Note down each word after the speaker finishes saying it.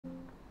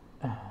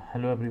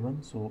Hello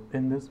everyone. So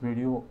in this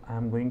video I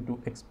am going to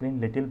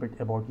explain little bit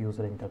about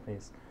user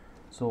interface.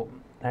 So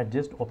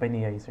adjust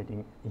OpenAI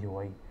setting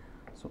UI.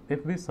 So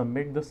if we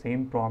submit the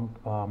same prompt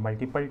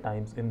multiple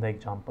times in the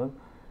example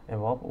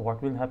above,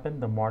 what will happen?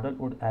 The model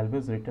would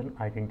always return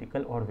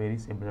identical or very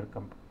similar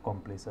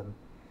completion.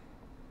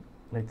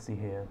 Let's see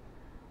here.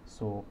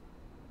 So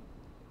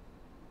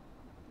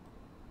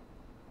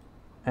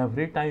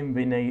every time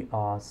when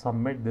I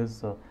submit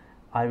this,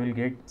 I will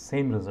get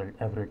same result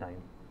every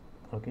time.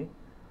 Okay,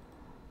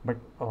 but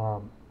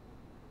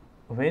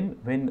when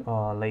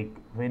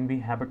we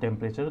have a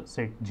temperature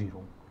set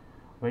 0,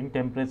 when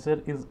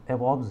temperature is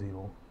above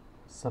 0,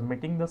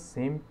 submitting the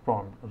same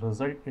prompt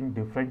result in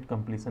different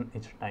completion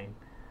each time.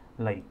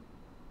 Like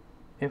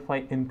if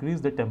I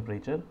increase the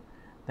temperature,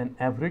 then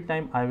every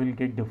time I will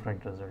get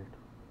different result.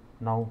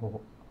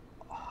 Now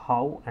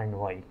how and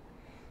why?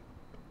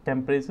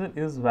 Temperature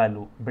is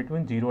value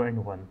between 0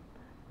 and 1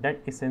 that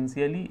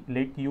essentially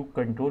let you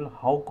control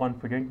how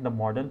confident the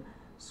model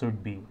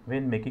should be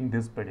when making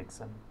this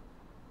prediction.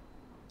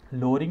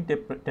 Lowering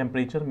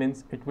temperature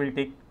means it will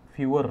take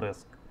fewer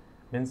risk,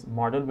 means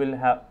model will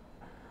have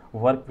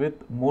work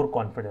with more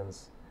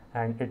confidence,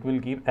 and it will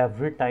give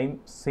every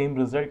time same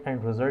result,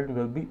 and result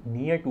will be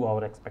near to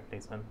our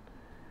expectation,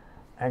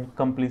 and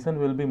completion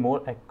will be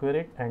more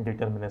accurate and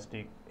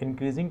deterministic.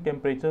 Increasing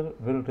temperature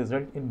will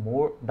result in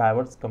more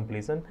diverse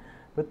completion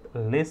with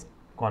less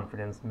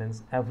confidence,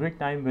 means every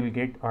time we'll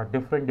get a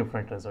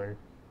different result.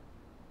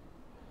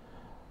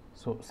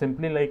 So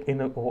simply like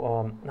in a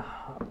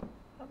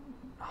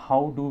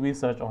how do we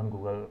search on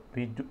Google?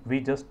 We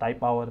just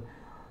type our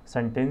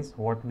sentence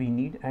what we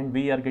need, and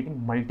we are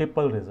getting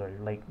multiple result,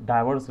 like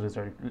diverse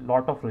result,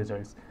 lot of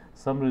results.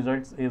 Some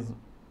results is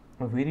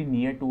very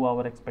near to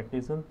our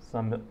expectation,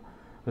 some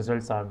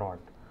results are not.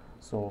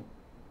 So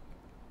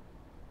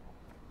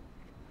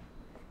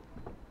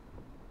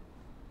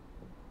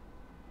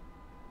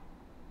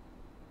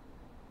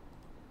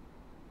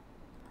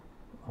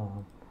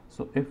uh,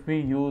 so if we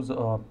use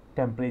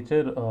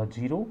temperature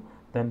 0,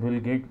 then we'll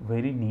get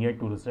very near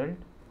to result.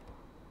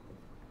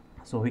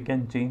 So we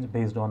can change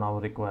based on our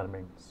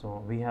requirement.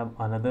 So we have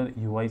another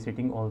UI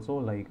setting also,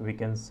 like we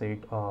can set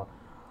a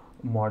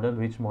model,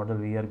 which model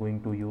we are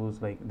going to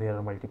use. Like there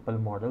are multiple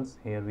models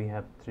here, we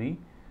have three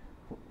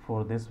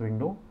for this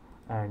window,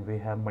 and we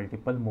have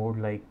multiple mode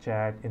like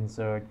chat,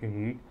 insert,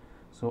 edit.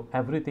 So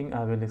everything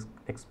I will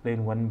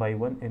explain one by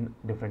one in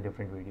different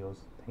videos.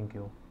 Thank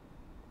you.